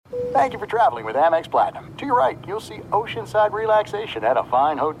Thank you for traveling with Amex Platinum. To your right, you'll see oceanside relaxation at a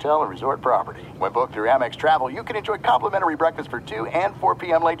fine hotel and resort property. When booked through Amex Travel, you can enjoy complimentary breakfast for 2 and 4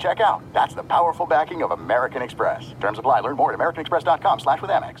 p.m. late checkout. That's the powerful backing of American Express. Terms apply. Learn more at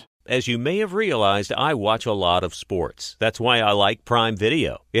americanexpress.com/withAmex. As you may have realized, I watch a lot of sports. That's why I like Prime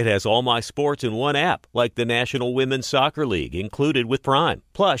Video. It has all my sports in one app, like the National Women's Soccer League, included with Prime.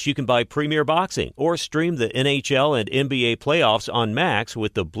 Plus, you can buy Premier Boxing or stream the NHL and NBA playoffs on Max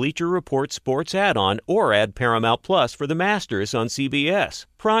with the Bleacher Report Sports add-on, or add Paramount Plus for the Masters on CBS.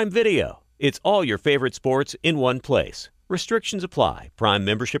 Prime Video. It's all your favorite sports in one place. Restrictions apply. Prime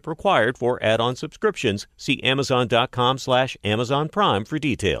membership required for add-on subscriptions. See Amazon.com/Amazon Prime for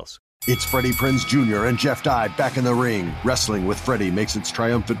details. It's Freddie Prinze Jr. and Jeff Dye back in the ring. Wrestling with Freddie makes its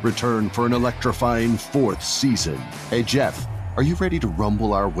triumphant return for an electrifying 4th season. Hey, Jeff, are you ready to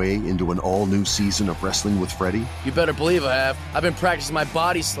rumble our way into an all-new season of Wrestling with Freddie? You better believe I have. I've been practicing my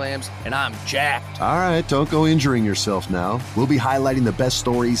body slams, and I'm jacked. All right, don't go injuring yourself now. We'll be highlighting the best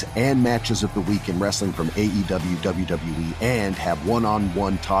stories and matches of the week in wrestling from AEW, WWE, and have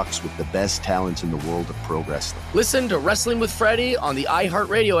one-on-one talks with the best talents in the world of pro wrestling. Listen to Wrestling with Freddie on the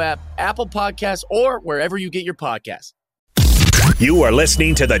iHeartRadio app, Apple Podcasts, or wherever you get your podcasts. You are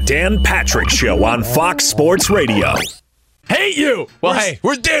listening to The Dan Patrick Show on Fox Sports Radio. Hate you! Well,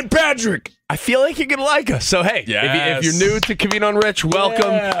 where's Dan Patrick? I feel like you're going to like us. So, hey, if you're new to Covino and Rich,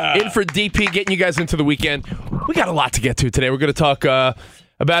 welcome. In for DP, getting you guys into the weekend. We got a lot to get to today. We're going to talk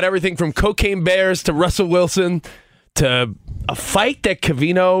about everything from cocaine bears to Russell Wilson to a fight that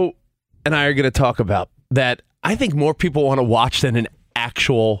Covino and I are going to talk about that I think more people want to watch than an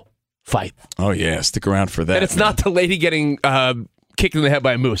actual fight. Oh, yeah. Stick around for that. And it's not the lady getting kicked in the head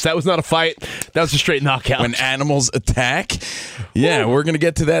by a moose. That was not a fight. That was a straight knockout. When animals attack. Yeah, we're going to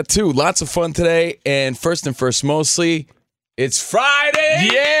get to that too. Lots of fun today. And first, mostly, it's Friday.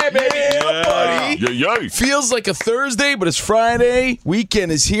 Yeah, baby. Yeah, buddy. Yeah. Feels like a Thursday, but it's Friday.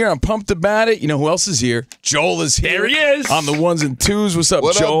 Weekend is here. I'm pumped about it. You know who else is here? Joel is here. There he is. On the ones and twos. What's up,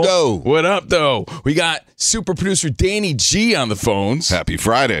 Joel? What up, though? We got super producer Danny G on the phones. Happy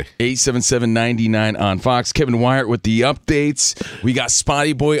Friday. 877-99 on Fox. Kevin Wyatt with the updates. We got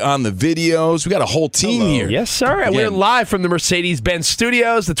Spotty Boy on the videos. We got a whole team here. Yes, sir. And we're live from the Mercedes-Benz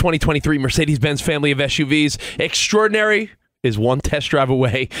studios. The 2023 Mercedes-Benz family of SUVs. Extraordinary is one test drive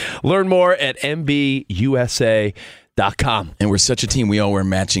away. Learn more at MBUSA.com. And we're such a team. We all wear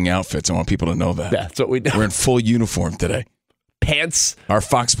matching outfits. I want people to know that. That's what we do. We're in full uniform today. Pants. Our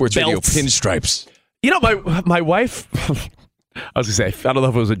Fox Sports belts. Radio pinstripes. You know, my wife, I was going to say, I don't know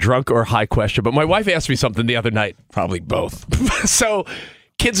if it was a drunk or a high question, but my wife asked me something the other night. Probably both. So,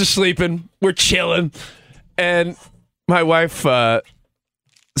 kids are sleeping. We're chilling. And my wife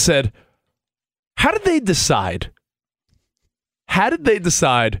said, How did they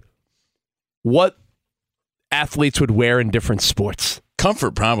decide what athletes would wear in different sports?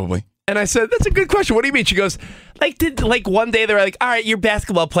 Comfort, probably. And I said, that's a good question. What do you mean? She goes, like one day they were like, all right, you're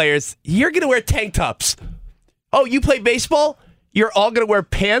basketball players. You're going to wear tank tops. Oh, you play baseball? You're all going to wear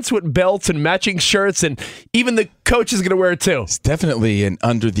pants with belts and matching shirts, and even the coach is going to wear it too. It's definitely an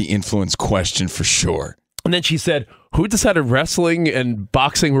under the influence question for sure. And then she said, who decided wrestling and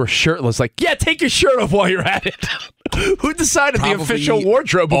boxing were shirtless? Like, yeah, take your shirt off while you're at it. Who decided Probably the official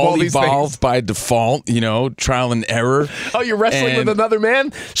wardrobe of all these things? Evolved by default, trial and error. Oh, you're wrestling with another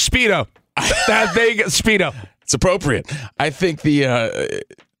man? Speedo. That big Speedo. It's appropriate. I think the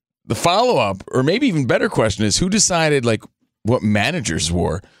follow-up, or maybe even better question is, who decided, what managers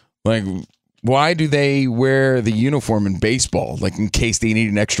wore? Why do they wear the uniform in baseball? In case they need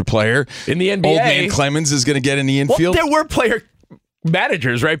an extra player? In the NBA. Old man Clemens is going to get in the infield? Well, there were player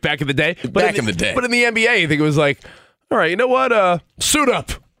managers, right, back in the day. But in the NBA, I think it was like, all right, you know what? Suit up.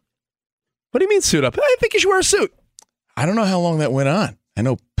 What do you mean suit up? I think you should wear a suit. I don't know how long that went on. I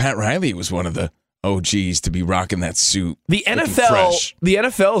know Pat Riley was one of the OGs to be rocking that suit. The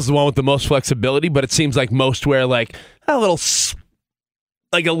NFL is the one with the most flexibility, but it seems like most wear a little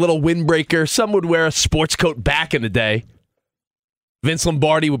windbreaker. Some would wear a sports coat back in the day. Vince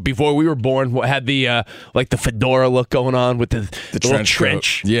Lombardi, before we were born, had the fedora look going on with the little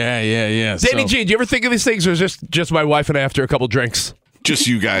trench. Yeah. Danny G, do you ever think of these things, or is this just my wife and I after a couple drinks? Just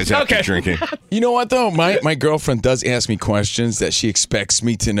you guys after drinking. You know what, though? My girlfriend does ask me questions that she expects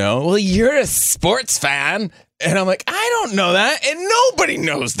me to know. Well, you're a sports fan. And I'm like, I don't know that. And nobody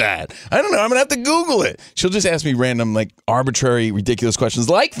knows that. I don't know. I'm going to have to Google it. She'll just ask me random, arbitrary, ridiculous questions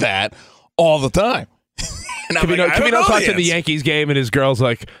like that all the time. And I'm Covino talks to the Yankees game, and his girl's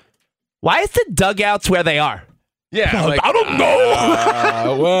like, why is the dugouts where they are? Yeah, I don't know. I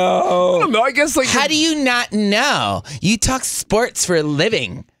don't know. I guess How do you not know? You talk sports for a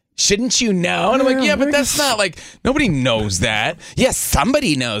living. Shouldn't you know? And I'm like, yeah, but that's not like, nobody knows that. Yes,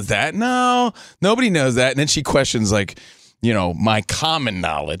 somebody knows that. No, nobody knows that. And then she questions like, my common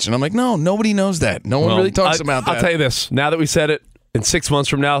knowledge. And I'm like, no, nobody knows that. No one really talks about that. I'll tell you this. Now that we said it, in 6 months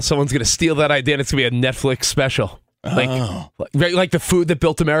from now, someone's going to steal that idea and it's going to be a Netflix special. Like the food that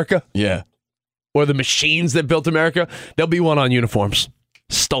built America? Yeah. Or the machines that built America? There'll be one on uniforms.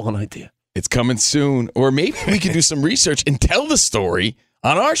 Stolen idea. It's coming soon. Or maybe we could do some research and tell the story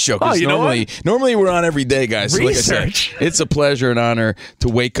on our show. Because normally we're on every day, guys. So Research. Like I said, it's a pleasure and honor to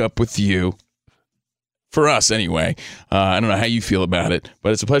wake up with you. For us, anyway. I don't know how you feel about it,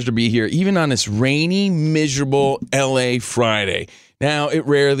 but it's a pleasure to be here, even on this rainy, miserable L.A. Friday. Now, it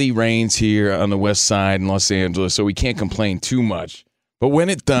rarely rains here on the west side in Los Angeles, so we can't complain too much. But when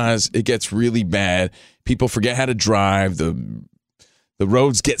it does, it gets really bad. People forget how to drive. The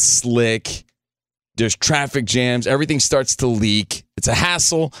roads get slick. There's traffic jams. Everything starts to leak. It's a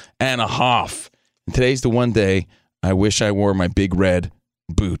hassle and a huff. And today's the one day I wish I wore my big red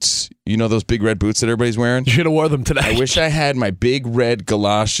boots. You know those big red boots that everybody's wearing? You should have wore them today. I wish I had my big red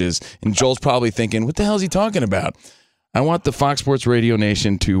galoshes. And Joel's probably thinking, what the hell is he talking about? I want the Fox Sports Radio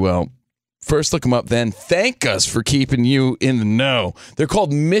Nation to, first look them up, then thank us for keeping you in the know. They're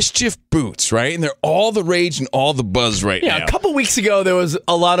called Mischief Boots, right? And they're all the rage and all the buzz right now. Yeah, a couple weeks ago, there was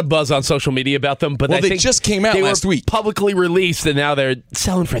a lot of buzz on social media about them. But they just came out last week. Publicly released, and now they're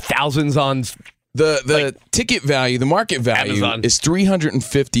selling for thousands on... The ticket value, the market value Amazon. is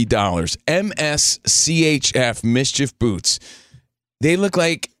 $350. MSCHF Mischief Boots. They look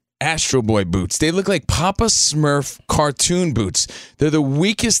like Astro Boy boots. They look like Papa Smurf cartoon boots. They're the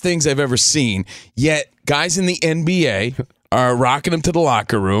weakest things I've ever seen. Yet guys in the NBA are rocking them to the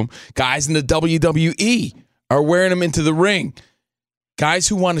locker room. Guys in the WWE are wearing them into the ring. Guys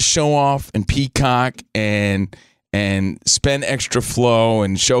who want to show off and peacock and spend extra flow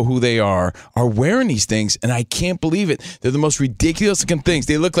and show who they are wearing these things, and I can't believe it. They're the most ridiculous looking things.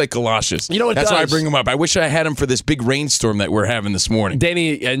 They look like galoshes. You know what? That's why I bring them up. I wish I had them for this big rainstorm that we're having this morning.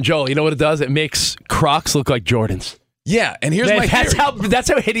 Danny and Joel, you know what it does? It makes Crocs look like Jordans. Yeah, and here's my theory. That's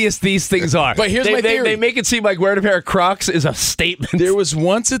how hideous these things are. But here's my theory. They make it seem like wearing a pair of Crocs is a statement. There was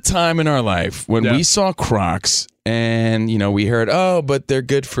once a time in our life when we saw Crocs and, we heard, but they're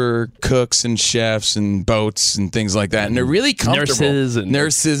good for cooks and chefs and boats and things like that. And they're really comfortable.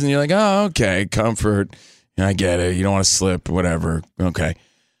 Nurses. And you're like, oh, okay, comfort. I get it. You don't want to slip, whatever. Okay.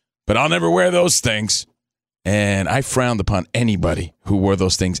 But I'll never wear those things. And I frowned upon anybody who wore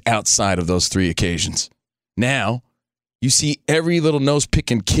those things outside of those 3 occasions. Now, you see every little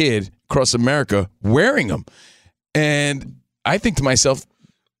nose-picking kid across America wearing them. And I think to myself,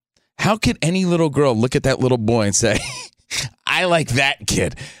 how could any little girl look at that little boy and say, I like that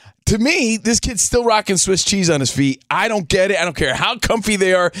kid? To me, this kid's still rocking Swiss cheese on his feet. I don't get it. I don't care how comfy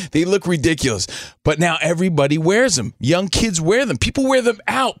they are. They look ridiculous. But now everybody wears them. Young kids wear them. People wear them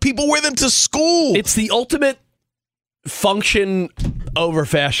out. People wear them to school. It's the ultimate function over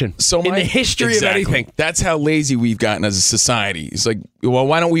fashion in the history of anything. That's how lazy we've gotten as a society. It's like, well,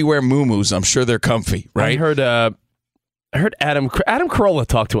 why don't we wear muumuus? I'm sure they're comfy, right? I heard Adam Carolla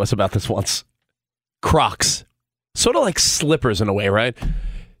talk to us about this once. Crocs. Sort of like slippers in a way, right?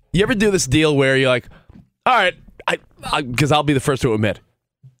 You ever do this deal where you're like, all right, because I'll be the first to admit,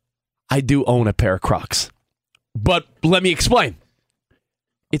 I do own a pair of Crocs. But let me explain.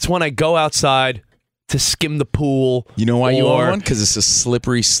 It's when I go outside to skim the pool. You know why you own one? Because it's a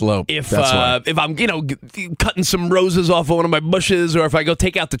slippery slope. If I'm cutting some roses off of one of my bushes, or if I go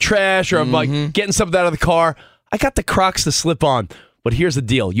take out the trash, or I'm like getting something out of the car, I got the Crocs to slip on. But here's the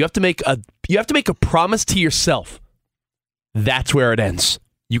deal: you have to make a promise to yourself. That's where it ends.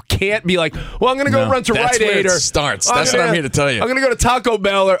 You can't be like, well, I'm going to go run to Rite Aid. Or starts. That's what I'm here to tell you. I'm going to go to Taco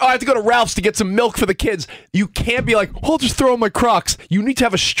Bell, or I have to go to Ralph's to get some milk for the kids. You can't be like, I'll just throw in my Crocs. You need to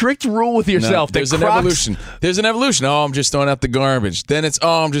have a strict rule with yourself. No, there's an evolution. There's an evolution. Oh, I'm just throwing out the garbage. Then it's,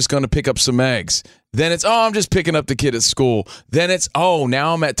 I'm just going to pick up some eggs. Then it's, I'm just picking up the kid at school. Then it's,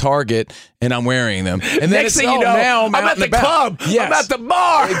 now I'm at Target and I'm wearing them. And then next thing you know, now I'm at the club. Yes. I'm at the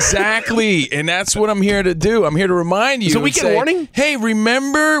bar. Exactly. And that's what I'm here to do. I'm here to remind you. So weekend warning? Hey,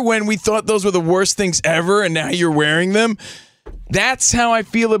 remember when we thought those were the worst things ever and now you're wearing them? That's how I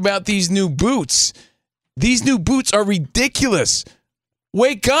feel about these new boots. These new boots are ridiculous.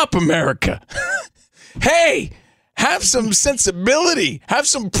 Wake up, America. Hey! Have some sensibility. Have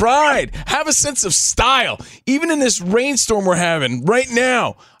some pride. Have a sense of style. Even in this rainstorm we're having right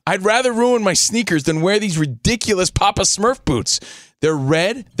now, I'd rather ruin my sneakers than wear these ridiculous Papa Smurf boots. They're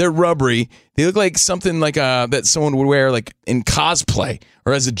red. They're rubbery. They look like something like that someone would wear like in cosplay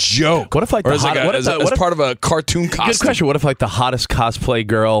or as a joke. What if like or the as, like hot, a, as part of a cartoon costume? Good question. What if like the hottest cosplay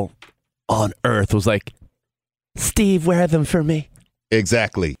girl on earth was like, Steve, wear them for me?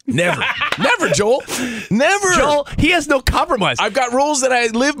 Exactly. Never. Never, Joel. Never. Joel, he has no compromise. I've got rules that I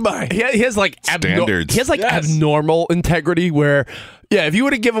live by. He has like standards. He has like abnormal integrity where, yeah, if you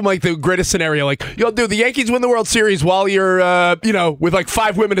were to give him like the greatest scenario, like, yo, dude, the Yankees win the World Series while you're, with like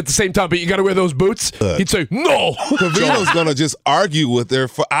 5 women at the same time, but you got to wear those boots, he'd say, no. Covino's going to just argue with her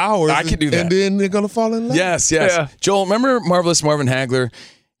for hours. I can do that. And then they're going to fall in love. Yes. Yeah. Joel, remember Marvelous Marvin Hagler?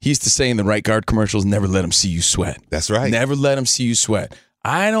 He used to say in the Right Guard commercials, never let him see you sweat. That's right. Never let him see you sweat.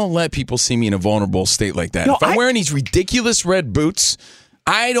 I don't let people see me in a vulnerable state like that. No, if I'm wearing these ridiculous red boots,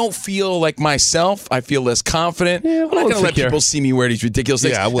 I don't feel like myself. I feel less confident. Yeah, I'm not going to let people see me wear these ridiculous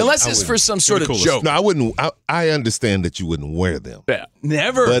things. Yeah, unless it's for some sort of joke. No, I wouldn't. I understand that you wouldn't wear them. Yeah.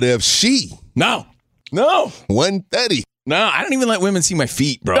 Never. But if she 130. No, I don't even let women see my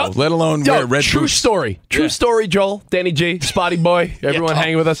feet, bro. Let alone wear red true boots. True story, Joel, Danny G, Spotty Boy, everyone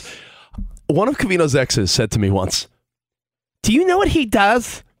hanging with us. One of Covino's exes said to me once, do you know what he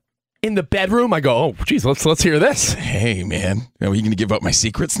does in the bedroom? I go, oh, geez, let's hear this. Hey, man. Are you going to give up my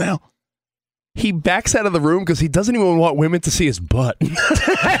secrets now? He backs out of the room because he doesn't even want women to see his butt.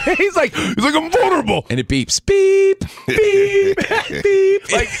 He's like, I'm vulnerable. And it beeps. Beep. Beep.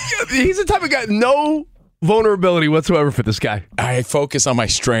 Beep. Like, he's the type of guy, no vulnerability whatsoever for this guy. I focus on my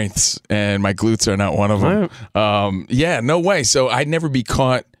strengths, and my glutes are not one of them. Right. No way. So I'd never be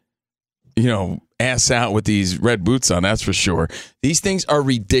caught, ass out with these red boots on, that's for sure. These things are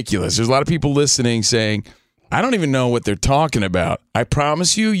ridiculous. There's a lot of people listening saying, I don't even know what they're talking about. I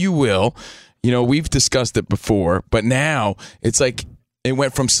promise you, you will. We've discussed it before, but now it's like it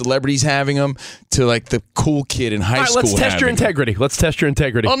went from celebrities having them to like the cool kid in high school. Let's test your integrity. Let's test your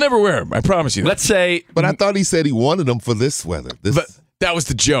integrity. I'll never wear them. I promise you. Let's say. But I thought he said he wanted them for this weather. But that was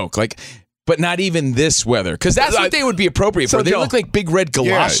the joke. But not even this weather, because that's what they would be appropriate for. They look like big red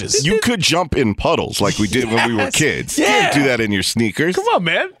galoshes. Yeah, you could jump in puddles like we did when we were kids. You can't do that in your sneakers. Come on,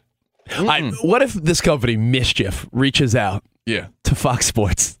 man. What if this company, Mischief, reaches out to Fox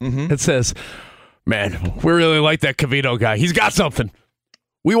Sports and says, man, we really like that Covino guy. He's got something.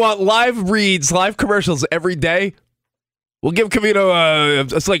 We want live reads, live commercials every day. We'll give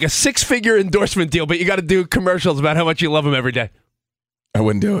Covino it's like a 6-figure endorsement deal, but you got to do commercials about how much you love him every day. I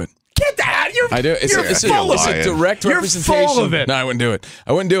wouldn't do it. Get that! I do. It's a direct representation. You're full of it. No, I wouldn't do it.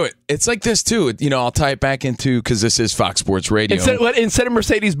 I wouldn't do it. It's like this too. I'll tie it back into, because this is Fox Sports Radio. Instead of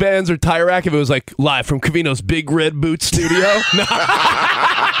Mercedes-Benz or Tire Rack, if it was like live from Covino's Big Red Boot studio.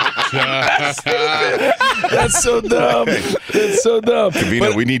 That's so dumb. That's so dumb.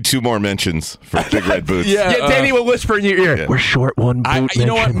 Covino, we need 2 more mentions for Big Red Boots. Yeah, Danny will whisper in your ear. Yeah. We're short one boot. You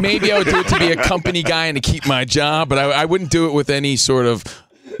know what? Maybe I would do it to be a company guy and to keep my job, but I wouldn't do it with any sort of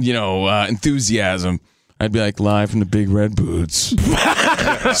enthusiasm. I'd be like, live from the Big Red Boots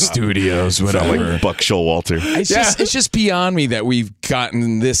studios, whatever. Sound like Buck Showalter. It's just beyond me that we've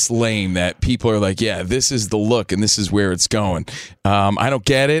gotten this lame that people are like, yeah, this is the look and this is where it's going. I don't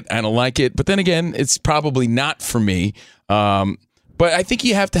get it. I don't like it. But then again, it's probably not for me. But I think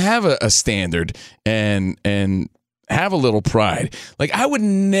you have to have a standard and have a little pride. Like, I would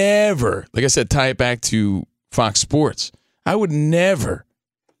never, like I said, tie it back to Fox Sports. I would never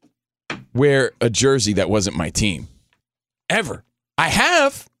wear a jersey that wasn't my team. Ever. I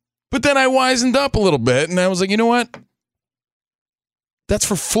have, but then I wisened up a little bit, and I was like, you know what? That's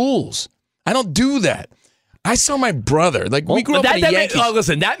for fools. I don't do that. I saw my brother. We grew up in a Yankees.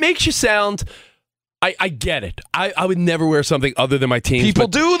 Listen, that makes you sound... I get it. I would never wear something other than my team. People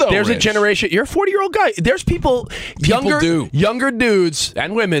do, though, There's Rich. a generation... You're a 40-year-old guy. There's people younger dudes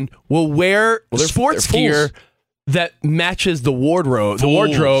and women will wear sports gear that matches the wardrobe. The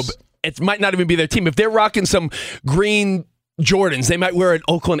wardrobe. It might not even be their team. If they're rocking some green Jordans, they might wear an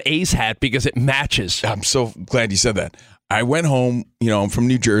Oakland A's hat because it matches. I'm so glad you said that. I went home. I'm from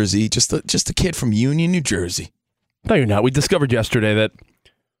New Jersey. Just a kid from Union, New Jersey. No, you're not. We discovered yesterday that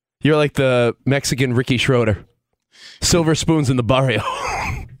you're like the Mexican Ricky Schroeder. Silver spoons in the barrio.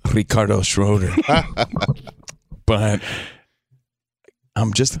 Ricardo Schroeder. But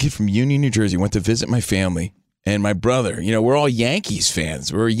I'm just a kid from Union, New Jersey. Went to visit my family. And my brother, we're all Yankees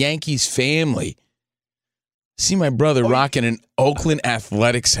fans. We're a Yankees family. See my brother rocking an Oakland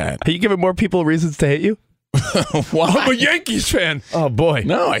Athletics hat. Are you giving more people reasons to hate you? Why? I'm a Yankees fan. Oh, boy.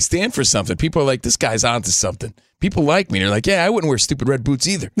 No, I stand for something. People are like, this guy's onto something. People like me. They're like, yeah, I wouldn't wear stupid red boots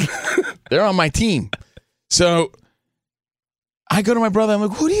either. They're on my team. So I go to my brother. I'm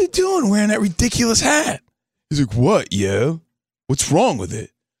like, what are you doing wearing that ridiculous hat? He's like, what, yo? What's wrong with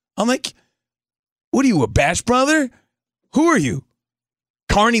it? I'm like, what are you, a Bash brother? Who are you?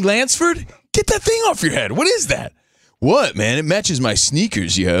 Carney Lansford? Get that thing off your head. What is that? What, man? It matches my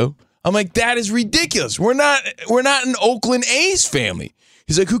sneakers, yo. I'm like, that is ridiculous. We're not an Oakland A's family.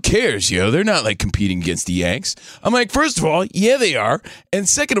 He's like, who cares, yo? They're not like competing against the Yanks. I'm like, first of all, yeah, they are. And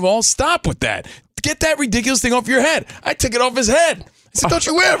second of all, stop with that. Get that ridiculous thing off your head. I took it off his head. I said, don't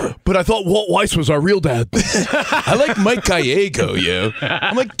you ever. But I thought Walt Weiss was our real dad. I like Mike Gallego, yo.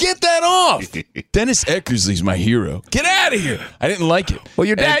 I'm like, get that off. Dennis Eckersley's my hero. Get out of here. I didn't like it. Well,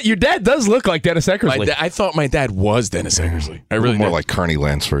 your dad does look like Dennis Eckersley. I thought my dad was Dennis Eckersley. I really more did. like Carney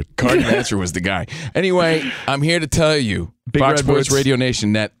Lansford. Carney Lansford was the guy. Anyway, I'm here to tell you, Fox Sports Radio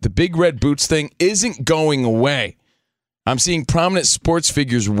Nation, that the Big Red Boots thing isn't going away. I'm seeing prominent sports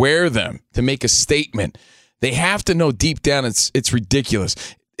figures wear them to make a statement. They have to know deep down it's ridiculous.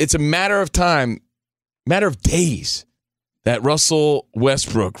 It's a matter of time, matter of days, that Russell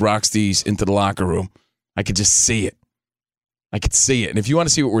Westbrook rocks these into the locker room. I could just see it. I could see it. And if you want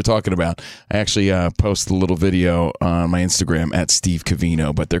to see what we're talking about, I actually posted a little video on my Instagram at Steve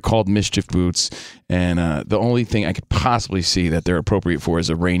Covino, but they're called Mischief Boots. And the only thing I could possibly see that they're appropriate for is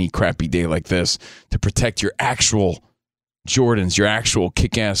a rainy, crappy day like this to protect your actual Jordans, your actual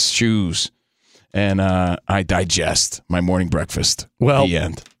kick-ass shoes. And I digest my morning breakfast. Well, the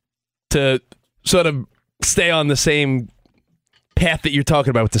end. To sort of stay on the same path that you're talking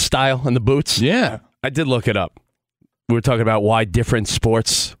about with the style and the boots. Yeah. I did look it up. We were talking about why different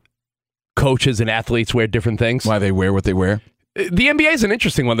sports coaches and athletes wear different things. Why they wear what they wear. The NBA is an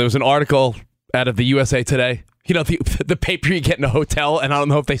interesting one. There was an article out of the USA Today. You know, the paper you get in a hotel, and I don't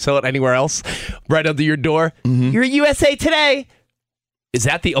know if they sell it anywhere else, right under your door. Mm-hmm. You're USA Today. Is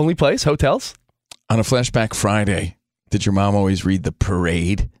that the only place, hotels? On a Flashback Friday, did your mom always read the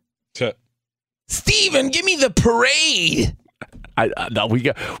parade? Steven, give me the parade. No, we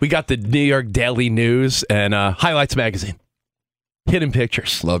got the New York Daily News and Highlights Magazine. Hidden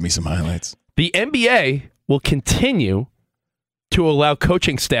pictures. Love me some highlights. The NBA will continue to allow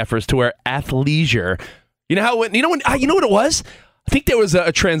coaching staffers to wear athleisure. You know what it was? I think there was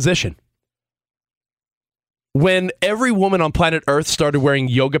a transition. When every woman on planet Earth started wearing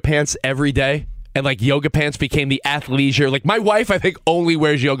yoga pants every day, and like yoga pants became the athleisure. Like my wife, I think, only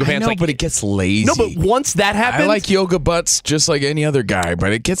wears yoga pants. I know, but it gets lazy. No, but once that happens, I like yoga butts just like any other guy,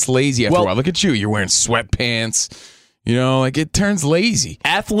 but it gets lazy after a while. Look at you. You're wearing sweatpants. You know, like it turns lazy.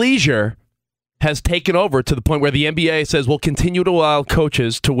 Athleisure has taken over to the point where the NBA says we'll continue to allow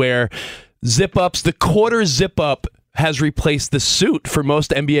coaches to wear zip-ups. The quarter zip-up has replaced the suit for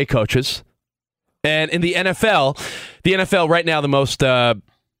most NBA coaches. And in the NFL right now, the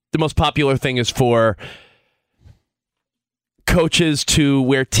most popular thing is for coaches to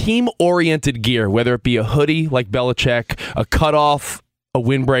wear team-oriented gear, whether it be a hoodie like Belichick, a cutoff, a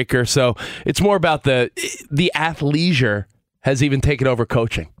windbreaker. So it's more about the athleisure has even taken over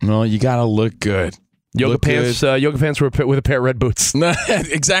coaching. Well, you got to look good. Yoga pants with a pair of red boots.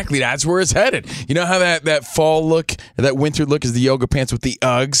 Exactly. That's where it's headed. You know how that fall look, that winter look is the yoga pants with the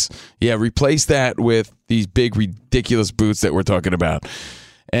Uggs? Yeah, replace that with these big, ridiculous boots that we're talking about.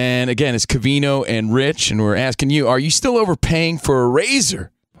 And again, it's Covino and Rich, and we're asking you, are you still overpaying for a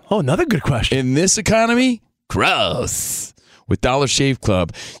razor? Oh, another good question. In this economy? Gross. With Dollar Shave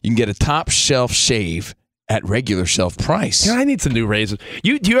Club, you can get a top shelf shave at regular shelf price. I need some new razors.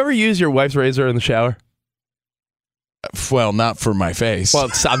 Do you ever use your wife's razor in the shower? Well, not for my face. Well, I'm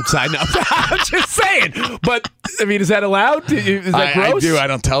just saying. But, I mean, is that allowed? Is that gross? I do. I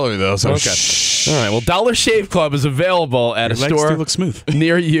don't tell her, though. So okay. Shh. All right. Well, Dollar Shave Club is available at a store look smooth.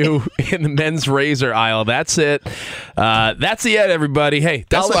 near you in the men's razor aisle. That's it. That's the end, everybody. Hey,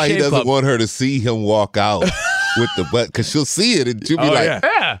 that's Dollar why Shave he doesn't Club. Want her to see him walk out with the butt, because she'll see it and she'll be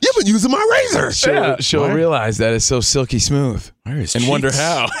yeah. You've been using my razor. She'll realize that it's so silky smooth and wonder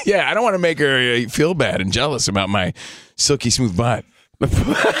how. Yeah, I don't want to make her feel bad and jealous about my silky smooth butt.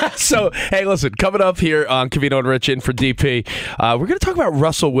 So, hey, listen, coming up here on Covino and Rich in for DP, we're going to talk about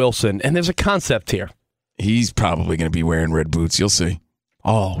Russell Wilson, and there's a concept here. He's probably going to be wearing red boots. You'll see.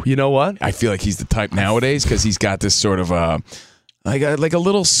 Oh, you know what? I feel like he's the type nowadays because he's got this sort of like a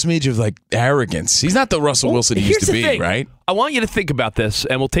little smidge of like arrogance. He's not the Russell Wilson he used to be, right? I want you to think about this,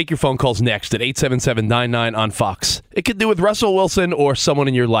 and we'll take your phone calls next at 877-99 on Fox. It could do with Russell Wilson or someone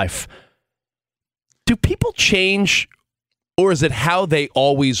in your life. Do people change, or is it how they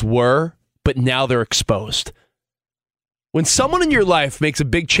always were, but now they're exposed? When someone in your life makes a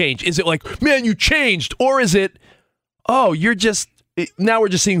big change, is it like, man, you changed? Or is it, oh, now we're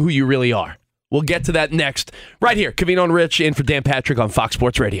just seeing who you really are? We'll get to that next, right here. Covino and Rich in for Dan Patrick on Fox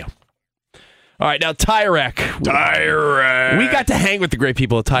Sports Radio. All right, now Tire Rack. We got to hang with the great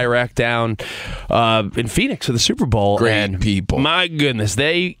people at Tire Rack down in Phoenix for the Super Bowl. Great people. My goodness,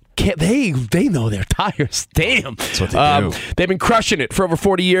 they know their tires. Damn. That's what they do. They've been crushing it for over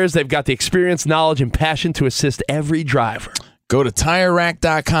 40 years. They've got the experience, knowledge, and passion to assist every driver. Go to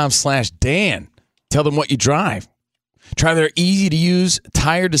TireRack.com/Dan. Tell them what you drive. Try their easy-to-use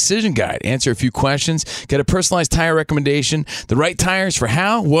tire decision guide. Answer a few questions. Get a personalized tire recommendation. The right tires for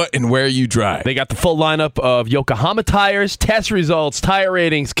how, what, and where you drive. They got the full lineup of Yokohama tires, test results, tire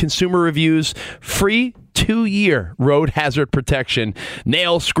ratings, consumer reviews, free 2-year road hazard protection,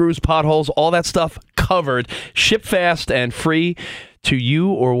 nails, screws, potholes, all that stuff covered. Ship fast and free to you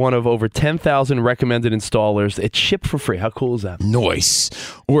or one of over 10,000 recommended installers. It's shipped for free. How cool is that? Nice.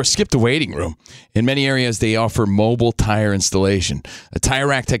 Or skip the waiting room. In many areas, they offer mobile tire installation. A Tire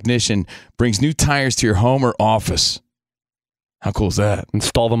Rack technician brings new tires to your home or office. How cool is that?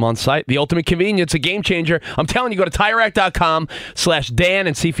 Install them on site. The ultimate convenience, a game changer. I'm telling you, go to TireRack.com/Dan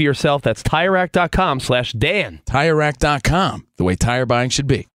and see for yourself. That's TireRack.com/Dan. TireRack.com, the way tire buying should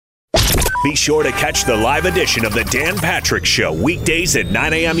be. Be sure to catch the live edition of the Dan Patrick Show weekdays at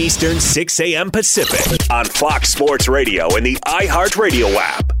 9 a.m. Eastern, 6 a.m. Pacific on Fox Sports Radio and the iHeartRadio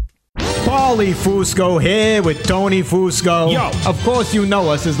app. Paulie Fusco here with Tony Fusco. Yo. Of course you know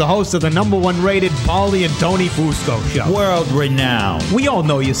us as the host of the #1 rated Paulie and Tony Fusco show. World renowned. We all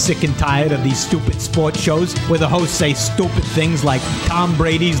know you're sick and tired of these stupid sports shows where the hosts say stupid things like Tom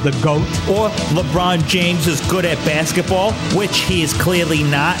Brady's the GOAT. Or LeBron James is good at basketball, which he is clearly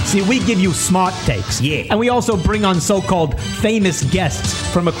not. See, we give you smart takes. Yeah. And we also bring on so-called famous guests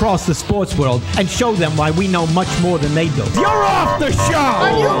from across the sports world and show them why we know much more than they do. You're off the show!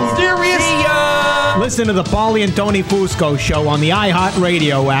 Are you serious? Listen to the Paulie and Tony Fusco show on the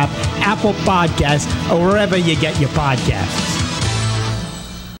iHeartRadio app, Apple Podcasts, or wherever you get your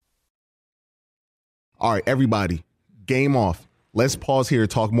podcasts. All right, everybody, game off. Let's pause here to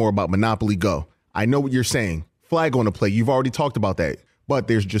talk more about Monopoly Go. I know what you're saying. Flag on the play. You've already talked about that. But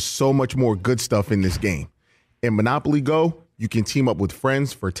there's just so much more good stuff in this game. In Monopoly Go, you can team up with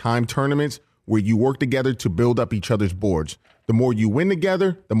friends for time tournaments where you work together to build up each other's boards. The more you win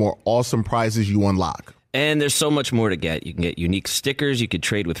together, the more awesome prizes you unlock. And there's so much more to get. You can get unique stickers. You could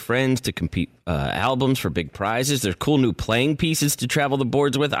trade with friends to compete albums for big prizes. There's cool new playing pieces to travel the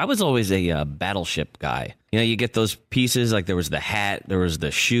boards with. I was always a battleship guy. You know, you get those pieces, like there was the hat, there was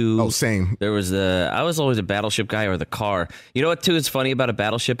the shoe. Oh, same. I was always a battleship guy, or the car. You know what, too, is funny about a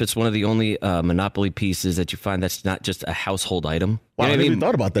battleship? It's one of the only Monopoly pieces that you find that's not just a household item. Wow, You know I never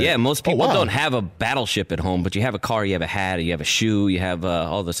thought about that. Yeah, most people wow. don't have a battleship at home, but you have a car, you have a hat, you have a shoe, you have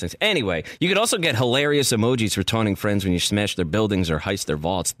all those things. Anyway, you could also get hilarious emojis for taunting friends when you smash their buildings or heist their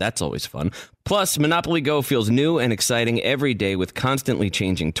vaults. That's always fun. Plus, Monopoly Go feels new and exciting every day with constantly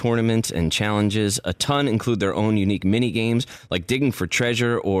changing tournaments and challenges. A ton include their own unique mini games like digging for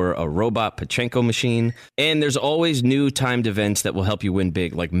treasure or a robot Pachinko machine. And there's always new timed events that will help you win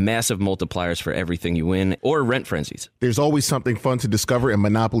big, like massive multipliers for everything you win or rent frenzies. There's always something fun to discover in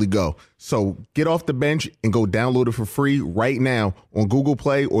Monopoly Go. So get off the bench and go download it for free right now on Google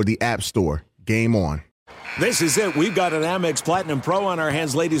Play or the App Store. Game on. This is it. We've got an Amex Platinum Pro on our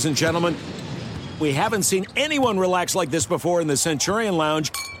hands, ladies and gentlemen. We haven't seen anyone relax like this before in the Centurion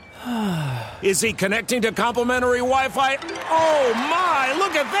Lounge. Is he connecting to complimentary Wi-Fi? Oh, my.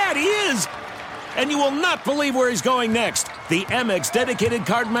 Look at that. He is. And you will not believe where he's going next. The Amex dedicated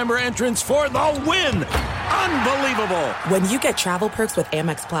card member entrance for the win. Unbelievable. When you get travel perks with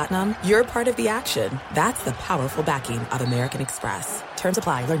Amex Platinum, you're part of the action. That's the powerful backing of American Express. Terms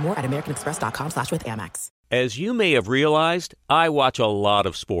apply. Learn more at americanexpress.com/withAmex. As you may have realized, I watch a lot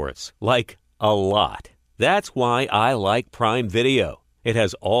of sports. Like, a lot. That's why I like Prime Video. It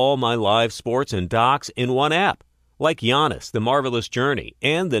has all my live sports and docs in one app. Like Giannis, The Marvelous Journey,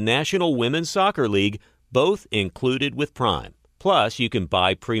 and the National Women's Soccer League, both included with Prime. Plus, you can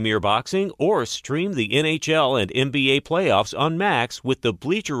buy Premier Boxing or stream the NHL and NBA playoffs on Max with the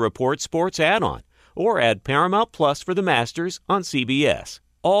Bleacher Report Sports add-on, or add Paramount Plus for the Masters on CBS.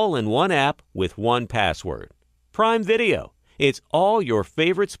 All in one app with one password. Prime Video. It's all your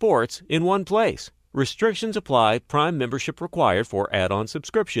favorite sports in one place. Restrictions apply. Prime membership required for add-on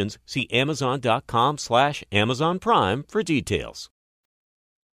subscriptions. See Amazon.com/Amazon Prime for details.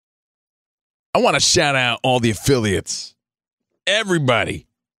 I want to shout out all the affiliates. Everybody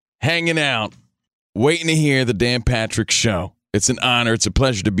hanging out, waiting to hear the Dan Patrick Show. It's an honor. It's a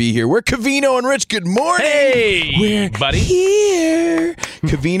pleasure to be here. We're Covino and Rich. Good morning. Hey, we're buddy. Here.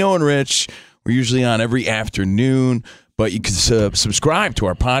 Covino and Rich. We're usually on every afternoon, but you can subscribe to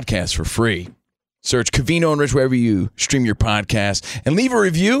our podcast for free. Search Covino and Rich wherever you stream your podcast. And leave a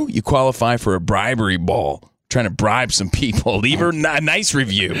review. You qualify for a bribery ball. Trying to bribe some people. Leave her a nice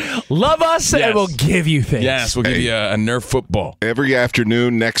review. Love us, and we'll give you things. Yes, we'll give you a Nerf football. Every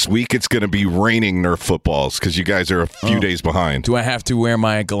afternoon next week, it's going to be raining Nerf footballs because you guys are a few days behind. Do I have to wear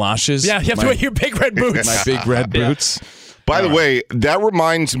my galoshes? Yeah, you have to wear your big red boots. My big red boots. By the way, that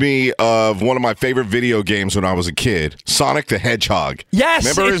reminds me of one of my favorite video games when I was a kid, Sonic the Hedgehog.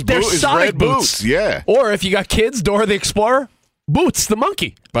 Yes, remember his Sonic red boots? Yeah. Or if you got kids, Dora the Explorer, Boots the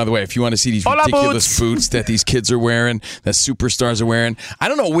monkey. By the way, if you want to see these ridiculous boots that these kids are wearing, that superstars are wearing, I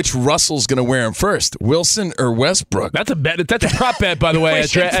don't know which Russell's going to wear them first, Wilson or Westbrook. That's a bet. That's a prop bet, by the way. Go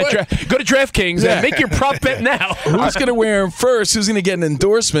to DraftKings and make your prop bet now. Who's going to wear them first? Who's going to get an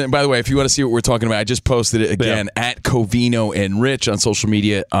endorsement? And by the way, if you want to see what we're talking about, I just posted it again at Covino and Rich on social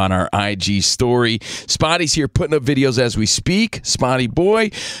media on our IG story. Spotty's here putting up videos as we speak. Spotty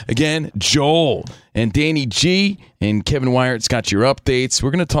boy. Again, Joel and Danny G and Kevin Wyert's got your updates.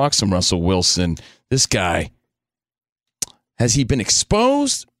 We're going to talk some Russell Wilson. This guy, has he been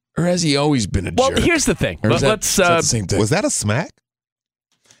exposed or has he always been a jerk? Well, here's the thing. Is that the same thing? Was that a smack?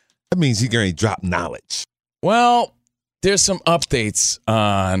 That means he's going to drop knowledge. Well, there's some updates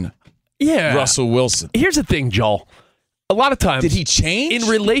on Russell Wilson. Here's the thing, Joel. A lot of times, did he change? In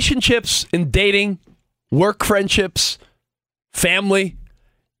relationships, in dating, work friendships, family,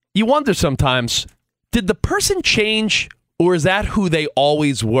 you wonder sometimes, did the person change or is that who they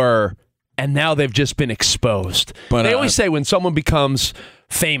always were and now they've just been exposed? But they always say when someone becomes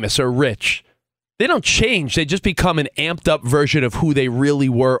famous or rich, they don't change. They just become an amped up version of who they really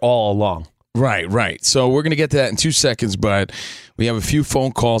were all along. Right. So we're going to get to that in 2 seconds, but we have a few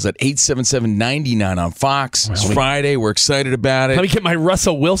phone calls at 877-99 on Fox. It's Friday. We're excited about it. Let me get my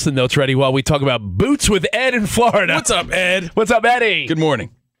Russell Wilson notes ready while we talk about boots with Ed in Florida. What's up, Ed? What's up, Eddie? Good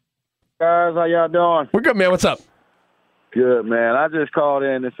morning. Guys, how y'all doing? We're good, man. What's up? Good, man. I just called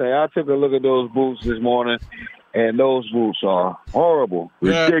in to say I took a look at those boots this morning, and those boots are horrible,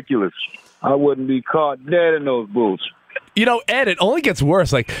 ridiculous. I wouldn't be caught dead in those boots. You know, Ed, it only gets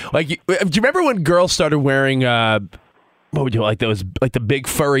worse. Like, do you remember when girls started wearing what would you like those, like the big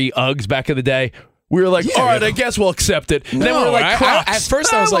furry Uggs back in the day? We were like, all right, I guess we'll accept it. And then we were like, Crocs. At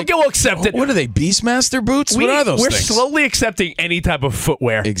first I was like, we'll accept it. What are they, Beastmaster boots? What are those We're things? slowly accepting any type of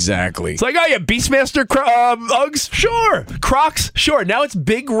footwear. Exactly. It's like, oh yeah, Beastmaster Uggs? Sure. Crocs? Sure. Now it's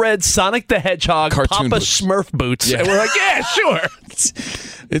big red Sonic the Hedgehog, Cartoon Papa boots. Smurf boots. Yeah. And we're like, yeah, sure.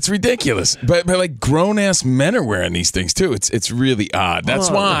 It's ridiculous. But like grown-ass men are wearing these things too. It's really odd.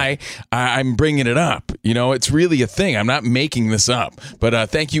 That's why I'm bringing it up. You know, it's really a thing. I'm not making this up. But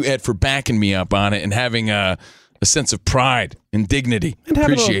thank you, Ed, for backing me up on it and having a sense of pride and dignity.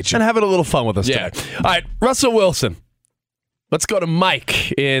 Appreciate you. And having a little fun with us Yeah. today. All right, Russell Wilson. Let's go to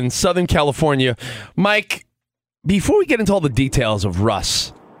Mike in Southern California. Mike, before we get into all the details of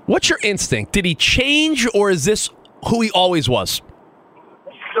Russ, what's your instinct? Did he change or is this who he always was?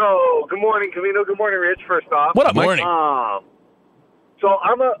 So, good morning, Covino. Good morning, Rich, first off. What up, Mike? So,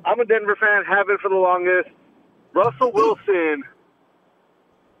 I'm a Denver fan, have been for the longest. Russell Wilson,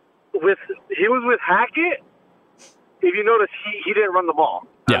 he was with Hackett. If you notice, he didn't run the ball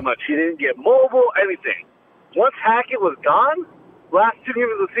that much. He didn't get mobile, anything. Once Hackett was gone, last 2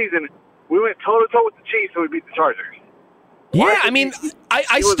 games of the season, we went toe-to-toe with the Chiefs and we beat the Chargers. Yeah, I mean,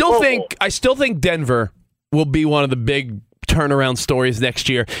 I still think Denver will be one of the big turnaround stories next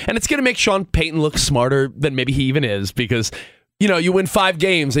year, and it's going to make Sean Payton look smarter than maybe he even is because, you know, you win 5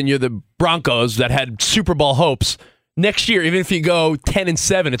 games and you're the Broncos that had Super Bowl hopes. Next year, even if you go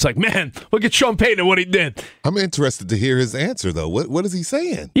 10-7, it's like, man, look at Sean Payton and what he did. I'm interested to hear his answer, though. What is he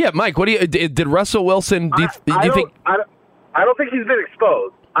saying? Yeah, Mike, what do you did Russell Wilson? Do you think? I don't think he's been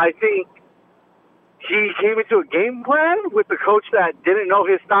exposed. I think he came into a game plan with the coach that didn't know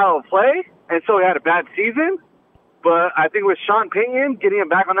his style of play, and so he had a bad season. But I think with Sean Payton getting him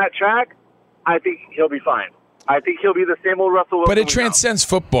back on that track, I think he'll be fine. I think he'll be the same old Russell Wilson. But it transcends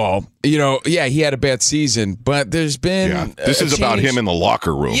football. You know, yeah, he had a bad season, but there's been this is about him in the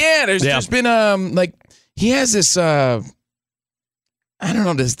locker room. Yeah, there's been like he has this I don't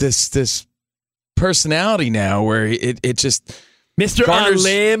know, this personality now where it just Mr.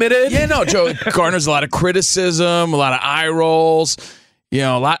 Unlimited. Yeah, no, Joe garners a lot of criticism, a lot of eye rolls. You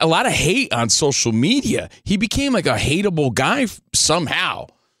know, a lot of hate on social media. He became like a hateable guy somehow.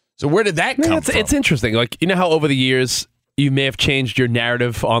 So where did that come from? It's interesting. Like, you know how over the years you may have changed your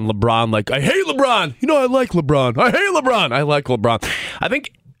narrative on LeBron? Like, I hate LeBron. You know, I like LeBron. I hate LeBron. I like LeBron. I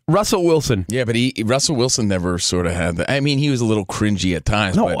think Russell Wilson. Yeah, but Russell Wilson never sort of had that. I mean, he was a little cringy at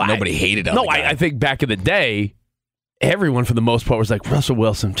times, but nobody hated him. No, I think back in the day, everyone for the most part was like, Russell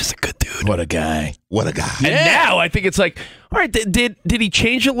Wilson, just a good dude. What a guy. What a guy. And now I think it's like, all right, did he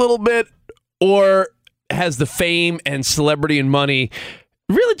change a little bit, or has the fame and celebrity and money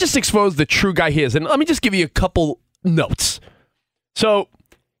really just exposed the true guy he is? And let me just give you a couple notes. So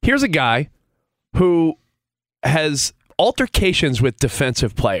here's a guy who has altercations with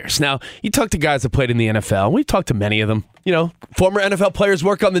defensive players. Now, you talk to guys that played in the NFL, and we've talked to many of them. You know, former NFL players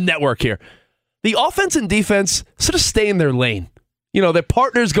work on the network here. The offense and defense sort of stay in their lane. You know, their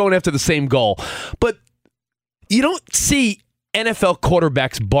partners going after the same goal. But you don't see NFL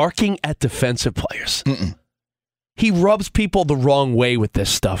quarterbacks barking at defensive players. Mm-mm. He rubs people the wrong way with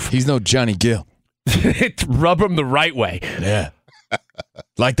this stuff. He's no Johnny Gill. Rub him the right way. Yeah.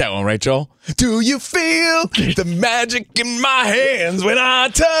 Like that one, right, Joel? Do you feel the magic in my hands when I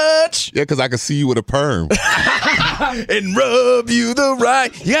touch? Yeah, because I can see you with a perm. And rub you the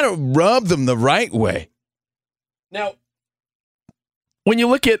right. You got to rub them the right way. Now, when you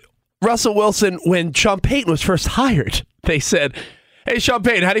look at Russell Wilson, when Sean Payton was first hired, they said, hey, Sean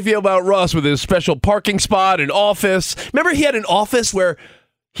Payton, how do you feel about Russ with his special parking spot and office? Remember, he had an office where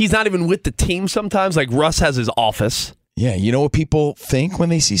he's not even with the team sometimes? Like, Russ has his office. Yeah, you know what people think when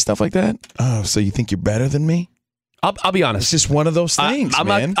they see stuff like that? Oh, so you think you're better than me? I'll be honest. It's just one of those things,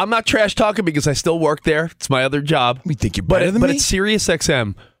 man. I'm not trash talking because I still work there. It's my other job. You think you're better than me? But at Sirius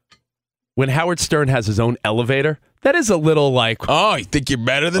XM, when Howard Stern has his own elevator, that is a little like... Oh, you think you're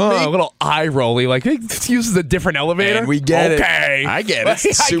better than me? A little eye-rolly. Like, he uses a different elevator. And we get it. Okay. I get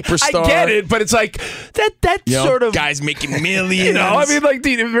it. Superstar. I get it, but it's like, that sort of... Guys making millions. You know, I mean, like,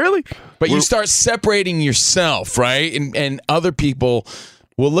 dude, really? But you start separating yourself, right? And other people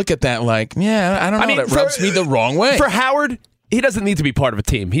will look at that like, yeah, I don't know, that rubs me the wrong way. For Howard, he doesn't need to be part of a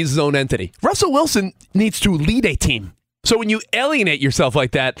team. He's his own entity. Russell Wilson needs to lead a team. So when you alienate yourself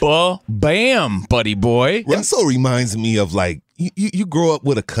like that, bam, buddy boy. Russell reminds me of like you grow up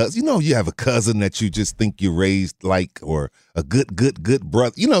with a cousin. You know, you have a cousin that you just think you raised like, or a good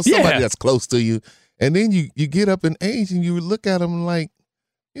brother. You know, somebody that's close to you, and then you get up in age and you look at them like,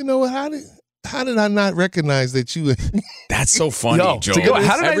 you know what? How did I not recognize that you? That's so funny, Joe.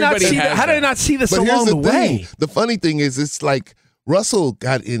 How did I not see this but along the way? Thing. The funny thing is, it's like Russell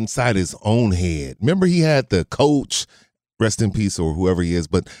got inside his own head. Remember, he had the coach. Rest in peace, or whoever he is.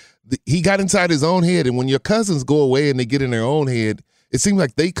 But he got inside his own head, and when your cousins go away and they get in their own head, it seems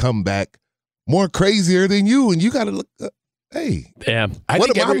like they come back more crazier than you, and you got to look. Hey, yeah. I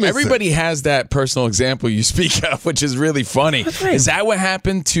think everybody has that personal example you speak of, which is really funny. Right. Is that what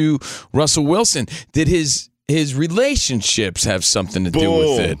happened to Russell Wilson? Did his relationships have something to do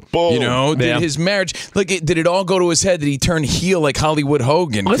with it? You know, did his marriage? Did it all go to his head? Did he turn heel like Hollywood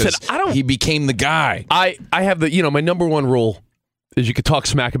Hogan? Listen, he became the guy. I have my number one rule is you could talk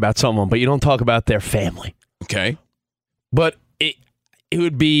smack about someone, but you don't talk about their family. Okay. But it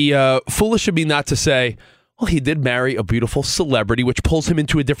would be foolish of me not to say, well, he did marry a beautiful celebrity, which pulls him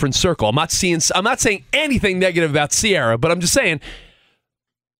into a different circle. I'm not saying anything negative about Ciara, but I'm just saying,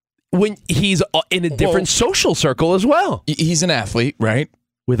 when he's in a different social circle as well. He's an athlete, right?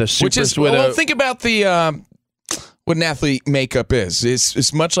 With a super... think about what an athlete makeup is.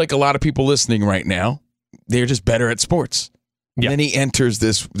 It's much like a lot of people listening right now. They're just better at sports. Yeah. And then he enters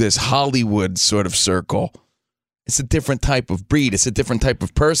this Hollywood sort of circle. It's a different type of breed. It's a different type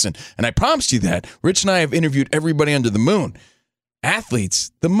of person. And I promised you that. Rich and I have interviewed everybody under the moon.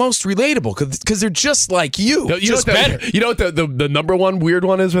 Athletes, the most relatable, because they're just like you. Just better. You know what the number one weird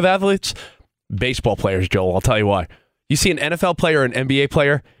one is with athletes? Baseball players, Joel. I'll tell you why. You see an NFL player, an NBA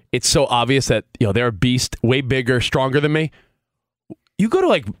player, it's so obvious that they're a beast, way bigger, stronger than me. You go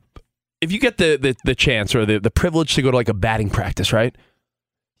to if you get the chance or the privilege to go to a batting practice, right?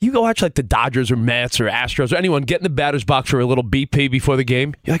 You go watch the Dodgers or Mets or Astros or anyone get in the batter's box for a little BP before the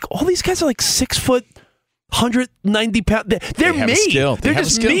game. You're like, all these guys are 6 foot. 190 pounds. They're me. They're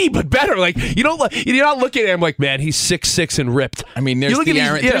just me, but better. You're not looking at him like, man, he's 6'6" and ripped. I mean, there's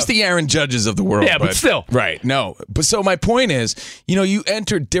the Aaron Judges of the world. Yeah, but still. Right. No. But so my point is, you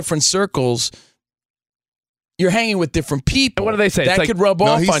enter different circles. You're hanging with different people. And what do they say? That could rub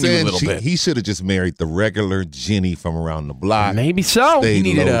off on you a little bit. He should have just married the regular Jenny from around the block. Maybe so. He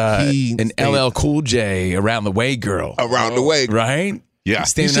needed an LL Cool J around the way girl. Around the way. Right? Yeah,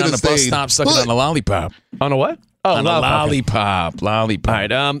 standing on the bus stop, sucking on a lollipop. On a what? Oh, on a lollipop.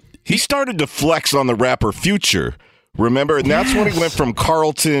 Lollipop. All right. He started to flex on the rapper Future. Remember, and that's when he went from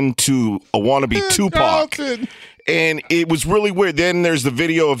Carlton to a wannabe Tupac. And it was really weird. Then there's the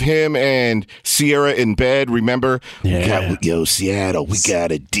video of him and Ciara in bed. Remember? Yeah. Seattle, we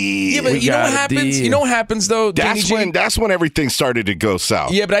got a deal. Yeah, but you know what happens? You know what happens though? That's when everything started to go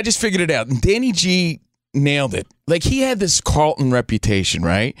south. Yeah, but I just figured it out. Danny G nailed it. Like, he had this Carlton reputation,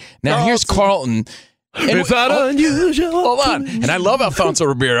 right? Now, here's Carlton. It's not unusual. Hold on. And I love Alfonso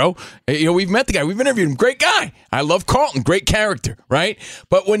Ribeiro. We've met the guy. We've interviewed him. Great guy. I love Carlton. Great character, right?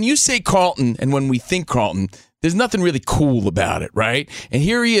 But when you say Carlton and when we think Carlton, there's nothing really cool about it, right? And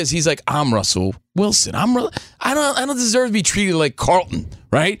here he is. He's like, I'm Russell Wilson. I don't deserve to be treated like Carlton,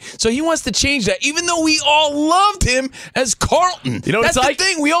 right? So he wants to change that, even though we all loved him as Carlton. You know what that's the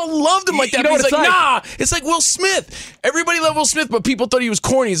thing. We all loved him like that. But he's like, nah. It's like Will Smith. Everybody loved Will Smith, but people thought he was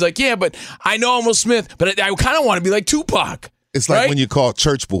corny. He's like, yeah, but I know I'm Will Smith, but I kind of want to be like Tupac. It's like when you call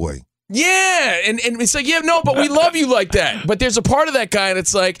Church Boy. Yeah, and it's like, yeah, no, but we love you like that. But there's a part of that guy, and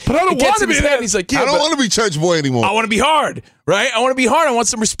it's like, but I don't want to be that. He's like, yeah, I don't want to be Church Boy anymore. I want to be hard, right? I want to be hard. I want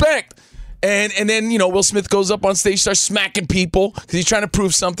some respect. And then, Will Smith goes up on stage, starts smacking people because he's trying to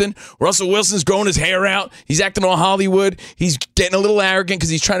prove something. Russell Wilson's growing his hair out. He's acting all Hollywood. He's getting a little arrogant because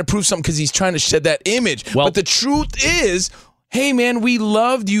he's trying to prove something because he's trying to shed that image. Well, but the truth is, hey, man, we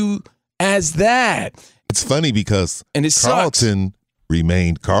loved you as that. It's funny because Carlton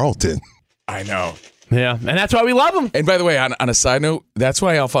remained Carlton. I know. Yeah, and that's why we love him. And by the way, on a side note, that's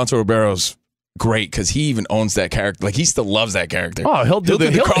why Alfonso Ribeiro's great, because he even owns that character. Like, he still loves that character. Oh, he'll do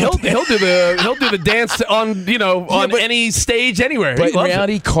the dance on any stage anywhere. But in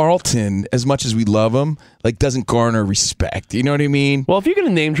reality, Carlton, as much as we love him, like, doesn't garner respect. You know what I mean? Well, if you're going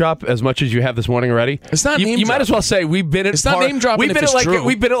to name drop as much as you have this morning already, it's not name you might as well say we've been at. It's not name dropping. We've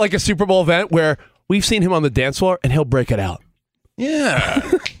been at like a Super Bowl event where we've seen him on the dance floor and he'll break it out.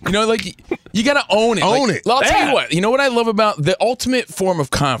 Yeah. You got to own it. Own it. I'll tell you what. You know what I love about the ultimate form of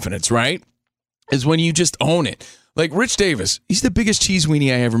confidence, right? Is when you just own it. Like Rich Davis, he's the biggest cheese weenie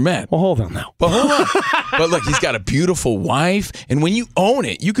I ever met. Well, hold on now. But hold on. But look, he's got a beautiful wife, and when you own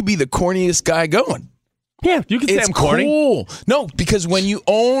it, you could be the corniest guy going. Yeah, you can say I'm corny. Cool. No, because when you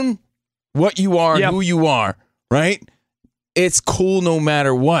own what you are and who you are, right? It's cool no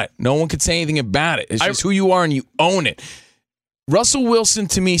matter what. No one could say anything about it. It's just who you are and you own it. Russell Wilson,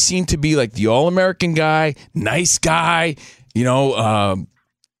 to me, seemed to be like the all-American guy, nice guy,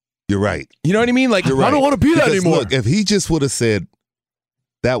 You're right. You know what I mean? Like, right. I don't want to be that anymore. Look, if he just would have said,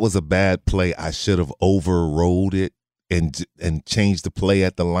 that was a bad play, I should have overrode it and changed the play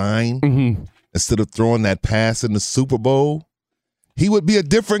at the line instead of throwing that pass in the Super Bowl, he would be a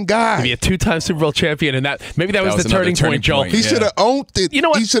different guy. He'd be a two-time Super Bowl champion, and maybe that was the turning point, Joel. He should have owned it. You know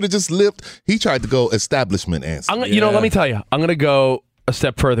what? He should have just lived. He tried to go establishment answer. Let me tell you. I'm going to go a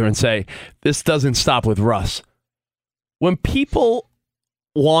step further and say this doesn't stop with Russ. When people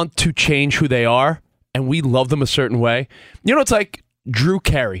want to change who they are, and we love them a certain way, it's like Drew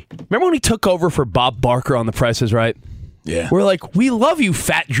Carey. Remember when he took over for Bob Barker on The Price is Right? Yeah. We're like, we love you,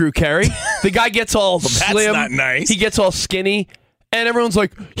 fat Drew Carey. The guy gets all slim. That's not nice. He gets all skinny. And everyone's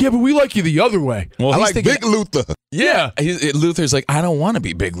like, yeah, but we like you the other way. Well, I like Big Luther. Yeah. Luther's like, I don't want to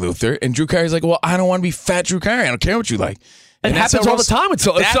be Big Luther. And Drew Carey's like, well, I don't want to be fat Drew Carey. I don't care what you like. And it happens all the time. That's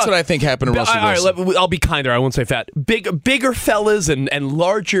what I think happened to Russell Wilson. All right, I'll be kinder. I won't say fat. Bigger fellas and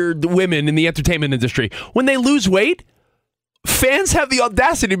larger women in the entertainment industry, when they lose weight, fans have the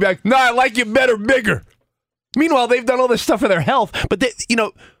audacity to be like, no, I like you better bigger. Meanwhile, they've done all this stuff for their health, but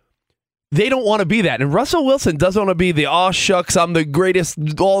they don't want to be that. And Russell Wilson doesn't want to be the, oh, shucks, I'm the greatest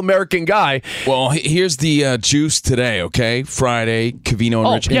all-American guy. Well, here's the juice today, okay? Friday, Covino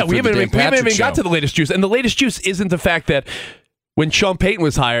and Rich. Yeah, we haven't even got to the latest juice. And the latest juice isn't the fact that when Sean Payton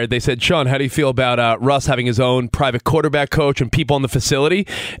was hired, they said, Sean, how do you feel about Russ having his own private quarterback coach and people in the facility?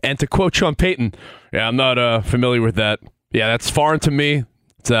 And to quote Sean Payton, yeah, I'm not familiar with that. Yeah, that's foreign to me.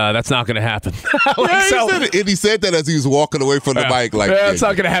 That's not going to happen. He said that as he was walking away from the mic. Like, that's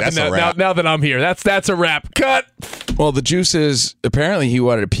not going to happen now that I'm here. That's a wrap. Cut. Well, the juice is apparently he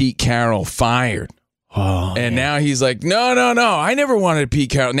wanted Pete Carroll fired. And now he's like, no, I never wanted Pete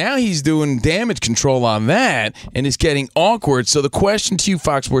Carroll. Now he's doing damage control on that, and it's getting awkward. So the question to you,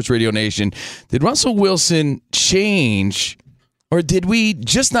 Fox Sports Radio Nation, did Russell Wilson change, or did we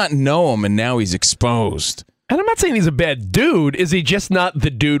just not know him and now he's exposed? And I'm not saying he's a bad dude. Is he just not the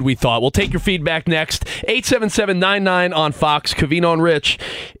dude we thought? We'll take your feedback next. 877-99 on Fox. Covino and Rich.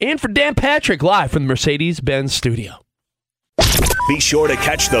 In for Dan Patrick, live from the Mercedes-Benz studio. Be sure to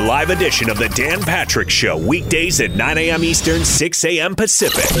catch the live edition of the Dan Patrick Show weekdays at 9 a.m. Eastern, 6 a.m.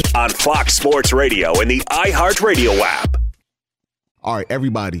 Pacific on Fox Sports Radio and the iHeartRadio app. All right,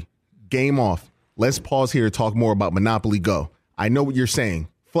 everybody, game off. Let's pause here to talk more about Monopoly Go. I know what you're saying.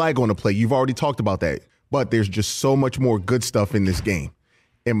 Flag on the play. You've already talked about that. But there's just so much more good stuff in this game.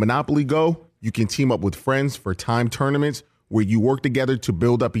 In Monopoly Go, you can team up with friends for timed tournaments where you work together to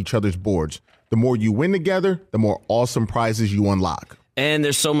build up each other's boards. The more you win together, the more awesome prizes you unlock. And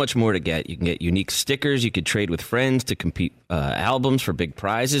there's so much more to get. You can get unique stickers. You could trade with friends to compete albums for big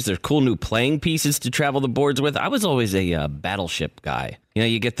prizes. There's cool new playing pieces to travel the boards with. I was always a Battleship guy. You know,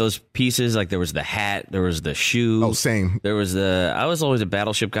 you get those pieces, like there was the hat, there was the shoe. Oh, same. I was always a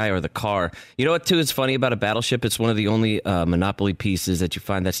Battleship guy, or the car. You know what, too, is funny about a Battleship? It's one of the only Monopoly pieces that you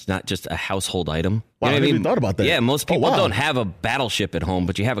find that's not just a household item. Wow, You know I what never even thought about that. Yeah, most people wow. don't have a Battleship at home,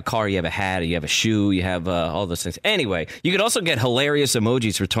 but you have a car, you have a hat, you have a shoe, you have all those things. Anyway, you could also get hilarious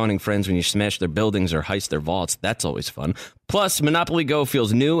emojis for taunting friends when you smash their buildings or heist their vaults. That's always fun. Plus, Monopoly Go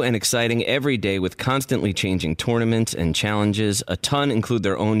feels new and exciting every day with constantly changing tournaments and challenges. A ton include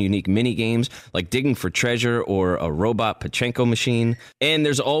their own unique mini games, like digging for treasure or a robot Pachinko machine. And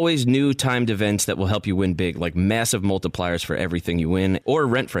there's always new timed events that will help you win big, like massive multipliers for everything you win, or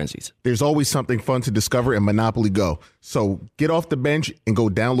rent frenzies. There's always something fun to discover in Monopoly Go. So get off the bench and go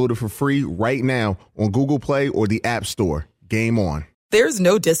download it for free right now on Google Play or the App Store. Game on. There's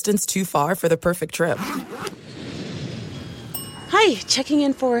no distance too far for the perfect trip. Hi, checking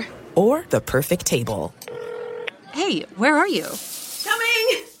in for... Or the perfect table. Hey, where are you?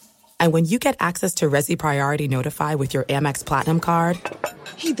 Coming! And when you get access to Resi Priority Notify with your Amex Platinum card...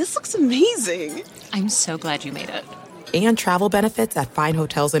 Hey, this looks amazing. I'm so glad you made it. And travel benefits at fine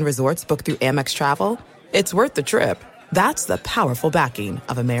hotels and resorts booked through Amex Travel, it's worth the trip. That's the powerful backing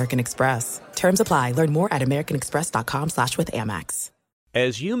of American Express. Terms apply. Learn more at americanexpress.com/withAmex.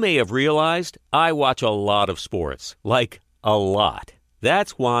 As you may have realized, I watch a lot of sports. Like, a lot.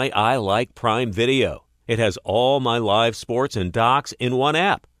 That's why I like Prime Video. It has all my live sports and docs in one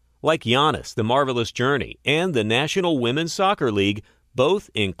app. Like Giannis, The Marvelous Journey, and the National Women's Soccer League, both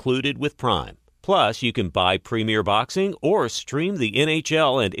included with Prime. Plus, you can buy Premier Boxing or stream the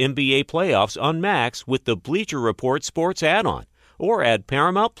NHL and NBA playoffs on Max with the Bleacher Report Sports add-on, or add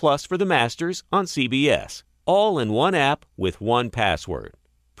Paramount Plus for the Masters on CBS. All in one app with one password.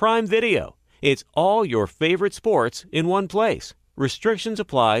 Prime Video. It's all your favorite sports in one place. Restrictions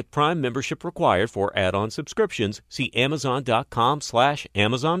apply. Prime membership required for add-on subscriptions. See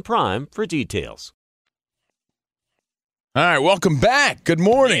Amazon.com/Amazon Prime for details. All right, welcome back. Good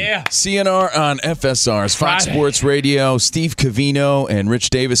morning. Yeah. CNR on FSR's Fox Friday. Sports Radio. Steve Covino and Rich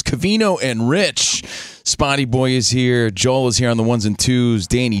Davis. Covino and Rich. Spotty Boy is here. Joel is here on the ones and twos.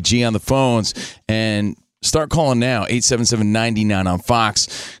 Danny G on the phones. And start calling now, 877-99 on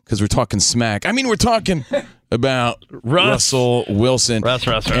Fox, because we're talking smack. I mean, we're talking about Russell Wilson. Russ.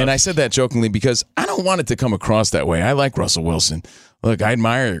 And I said that jokingly because I don't want it to come across that way. I like Russell Wilson. Look, I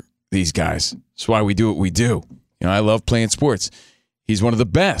admire these guys. That's why we do what we do. You know, I love playing sports. He's one of the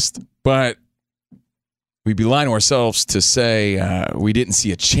best, but we'd be lying to ourselves to say we didn't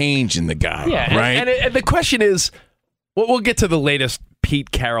see a change in the guy, right? And the question is, we'll get to the latest Pete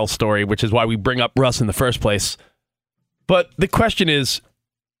Carroll story, which is why we bring up Russ in the first place. But the question is,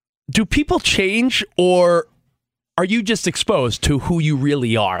 do people change, or are you just exposed to who you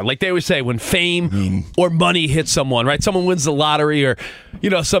really are? Like they always say, when fame or money hits someone, right? Someone wins the lottery, or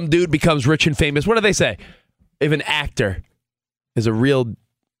some dude becomes rich and famous. What do they say? If an actor is a real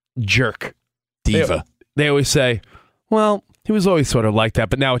jerk, diva, they always say, well, he was always sort of like that,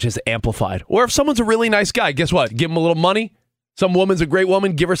 but now it's just amplified. Or if someone's a really nice guy, guess what? Give him a little money. Some woman's a great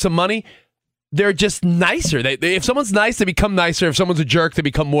woman, give her some money. They're just nicer. If someone's nice, they become nicer. If someone's a jerk, they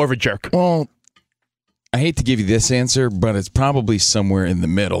become more of a jerk. Well, I hate to give you this answer, but it's probably somewhere in the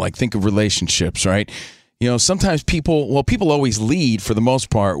middle. Like, think of relationships, right? Sometimes people always lead for the most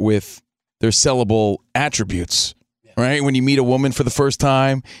part with their sellable attributes, right? When you meet a woman for the first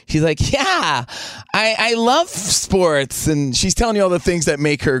time, she's like, yeah, I love sports. And she's telling you all the things that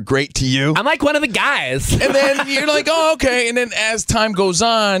make her great to you. I'm like one of the guys. And then you're like, oh, okay. And then as time goes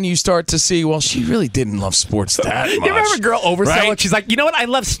on, you start to see, well, she really didn't love sports that much. You ever have a girl oversell right? it? She's like, you know what? I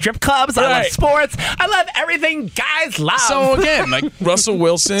love strip clubs. I love sports. I love everything guys love. So again, like Russell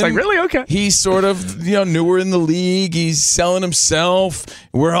Wilson. It's like, really? Okay. He's sort of, newer in the league. He's selling himself.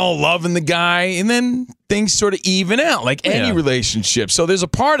 We're all loving the guy. And then things sort of even out, like any relationship. So there's a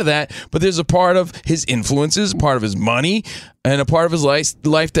part of that, but there's a part of his influences, a part of his money, and a part of his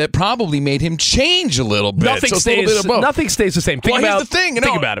life that probably made him change a little bit. Nothing stays the same. Here's the thing.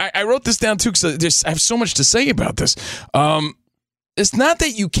 Think about it. I wrote this down too because I have so much to say about this. It's not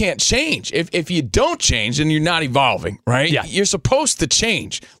that you can't change. If you don't change, then you're not evolving, right? Yeah. You're supposed to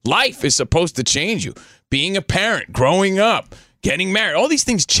change. Life is supposed to change you. Being a parent, growing up, getting married, all these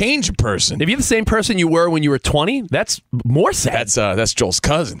things change a person. If you're the same person you were when you were 20, that's more sad. That's Joel's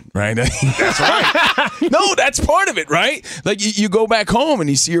cousin, right? That's right. No, that's part of it, right? Like you go back home and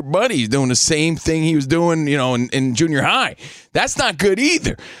you see your buddy doing the same thing he was doing, in junior high. That's not good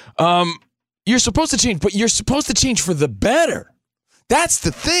either. You're supposed to change, but you're supposed to change for the better. That's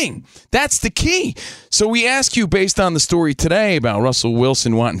the thing. That's the key. So we ask you, based on the story today about Russell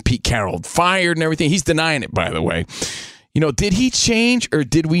Wilson wanting Pete Carroll fired and everything. He's denying it, by the way. Did he change or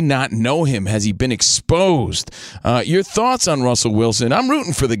did we not know him? Has he been exposed? Your thoughts on Russell Wilson? I'm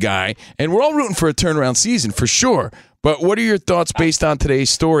rooting for the guy, and we're all rooting for a turnaround season for sure. But what are your thoughts based on today's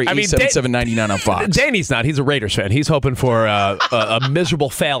story? 877-99 on Fox. Danny's not. He's a Raiders fan. He's hoping for a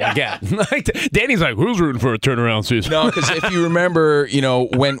miserable fail again. Danny's like, who's rooting for a turnaround season? No, because if you remember,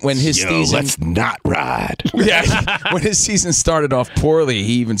 when his season... let's not ride. Yeah, when his season started off poorly,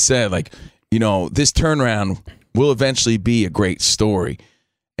 he even said, this turnaround will eventually be a great story.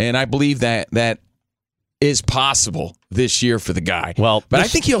 And I believe that is possible this year for the guy. Well, but I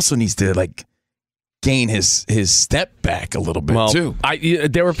think he also needs to, gain his step back a little bit, too.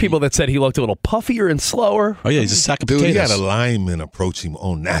 There were people that said he looked a little puffier and slower. Oh, yeah, he's a sack of potatoes. He had a lineman approach him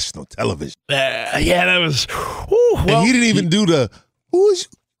on national television. That was... and he didn't even do the, who's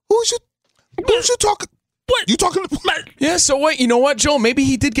you talking... What? You talking to... Yeah, so what? You know what, Joel? Maybe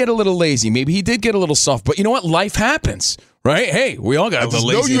he did get a little lazy. Maybe he did get a little soft. But you know what? Life happens, right? Hey, we all got the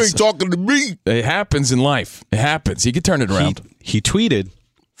lazy. No, you ain't talking to me. It happens in life. It happens. He could turn it around. He tweeted,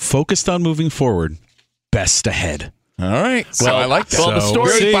 focused on moving forward, best ahead. All right. Well, I like that. Well, the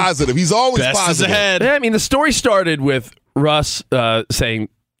story... Very positive. He's always best positive. Is ahead. Yeah, the story started with Russ saying...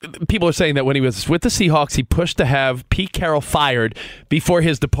 People are saying that when he was with the Seahawks, he pushed to have Pete Carroll fired before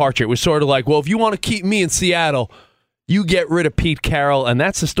his departure. It was sort of like, well, if you want to keep me in Seattle, you get rid of Pete Carroll, and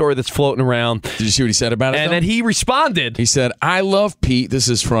that's the story that's floating around. Did you see what he said about it? And then he responded. He said, I love Pete. This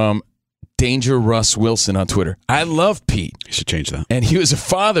is from Danger Russ Wilson on Twitter. I love Pete. You should change that. And he was a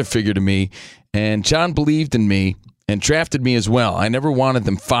father figure to me, and John believed in me and drafted me as well. I never wanted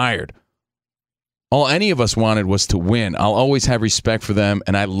them fired. All any of us wanted was to win. I'll always have respect for them,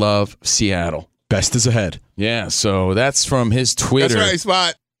 and I love Seattle. Best is ahead. Yeah, so that's from his Twitter. That's right,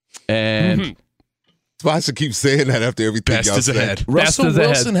 Spot. And Spot should keep saying that after everything Best y'all is say. ahead. Russell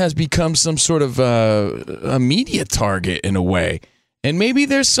Wilson has become some sort of a media target in a way. And maybe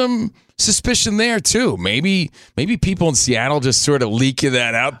there's some suspicion there, too. Maybe people in Seattle just sort of leaking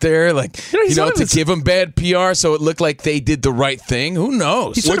that out there, to give them bad PR so it looked like they did the right thing. Who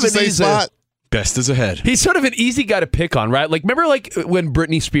knows? What'd you say, Spot? Best is ahead. He's sort of an easy guy to pick on, right? Remember when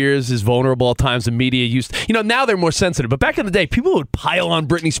Britney Spears is vulnerable at times, the media used, now they're more sensitive. But back in the day, people would pile on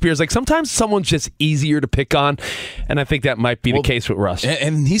Britney Spears. Sometimes someone's just easier to pick on. And I think that might be the case with Russ.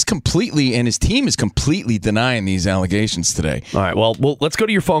 And he's completely, and his team is completely denying these allegations today. All right, well, let's go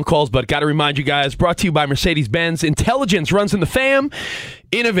to your phone calls. But got to remind you guys, brought to you by Mercedes-Benz. Intelligence runs in the fam.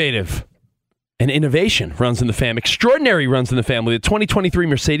 Innovative. And innovation runs in the fam. Extraordinary runs in the family. The 2023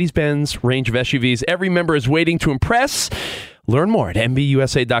 Mercedes-Benz range of SUVs. Every member is waiting to impress. Learn more at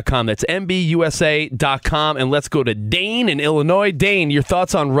MBUSA.com. That's MBUSA.com. And let's go to Dane in Illinois. Dane, your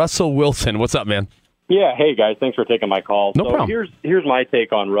thoughts on Russell Wilson. What's up, man? Yeah, hey, guys. Thanks for taking my call. No problem. Here's my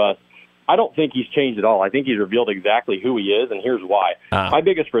take on Russ. I don't think he's changed at all. I think he's revealed exactly who he is, and here's why. My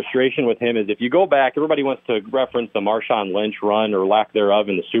biggest frustration with him is if you go back, everybody wants to reference the Marshawn Lynch run or lack thereof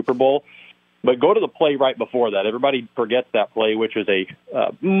in the Super Bowl. But go to the play right before that. Everybody forgets that play, which was a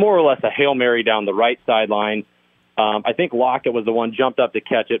more or less a Hail Mary down the right sideline. I think Lockett was the one jumped up to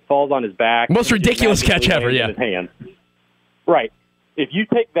catch it, falls on his back. Most ridiculous catch ever, yeah. In his hand. Right. If you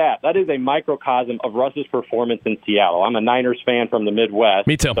take that is a microcosm of Russ's performance in Seattle. I'm a Niners fan from the Midwest.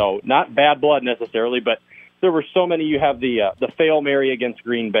 Me too. So not bad blood necessarily, but there were so many. You have the Hail Mary against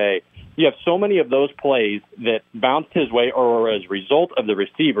Green Bay. You have so many of those plays that bounced his way or as a result of the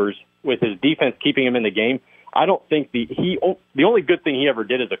receivers with his defense keeping him in the game. I don't think the only good thing he ever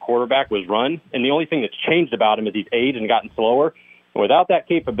did as a quarterback was run, and the only thing that's changed about him is he's aged and gotten slower. And without that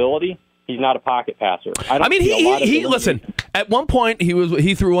capability, he's not a pocket passer. He listen. At one point,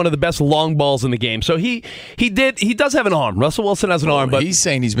 he threw one of the best long balls in the game. So he does have an arm. Russell Wilson has an arm, but he's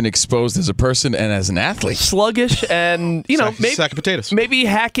saying he's been exposed as a person and as an athlete. Sluggish, and sack of potatoes. Maybe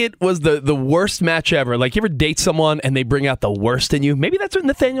Hackett was the worst match ever. You ever date someone and they bring out the worst in you? Maybe that's what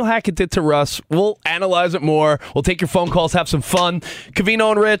Nathaniel Hackett did to Russ. We'll analyze it more. We'll take your phone calls, have some fun.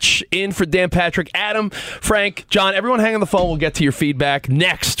 Covino and Rich in for Dan Patrick, Adam, Frank, John. Everyone hang on the phone. We'll get to your feedback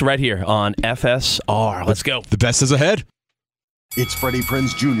next, right here on FSR. Let's go. The best is ahead. It's Freddie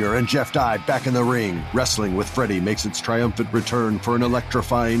Prinze Jr. and Jeff Dye back in the ring. Wrestling with Freddie makes its triumphant return for an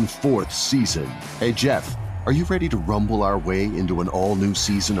electrifying 4th season. Hey, Jeff, are you ready to rumble our way into an all-new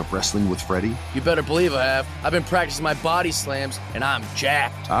season of Wrestling with Freddie? You better believe I have. I've been practicing my body slams, and I'm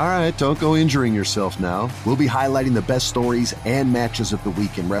jacked. All right, don't go injuring yourself now. We'll be highlighting the best stories and matches of the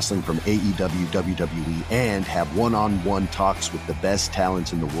week in wrestling from AEW, WWE, and have one-on-one talks with the best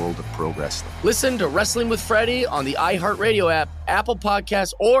talents in the world of pro wrestling. Listen to Wrestling with Freddie on the iHeartRadio app, Apple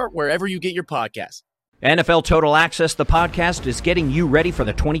Podcasts, or wherever you get your podcasts. NFL Total Access, the podcast, is getting you ready for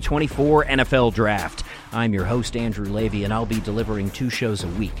the 2024 NFL Draft. I'm your host, Andrew Levy, and I'll be delivering 2 shows a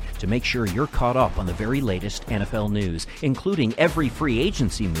week to make sure you're caught up on the very latest NFL news, including every free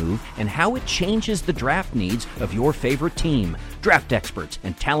agency move and how it changes the draft needs of your favorite team. Draft experts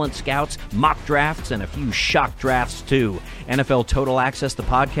and talent scouts, mock drafts, and a few shock drafts, too. NFL Total Access, the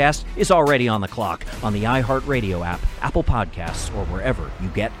podcast, is already on the clock on the iHeartRadio app, Apple Podcasts, or wherever you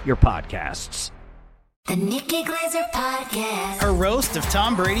get your podcasts. The Nikki Glaser Podcast. Her roast of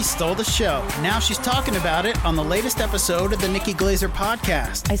Tom Brady stole the show. Now she's talking about it on the latest episode of the Nikki Glaser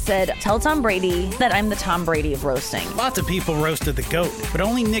Podcast. I said, tell Tom Brady that I'm the Tom Brady of roasting. Lots of people roasted the GOAT, but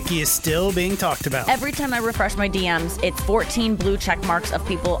only Nikki is still being talked about. Every time I refresh my DMs, it's 14 blue check marks of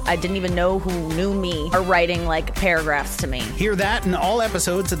people I didn't even know who knew me are writing like paragraphs to me. Hear that in all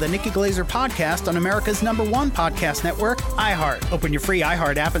episodes of the Nikki Glaser Podcast on America's #1 podcast network, iHeart. Open your free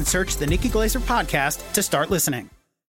iHeart app and search the Nikki Glaser Podcast to start listening.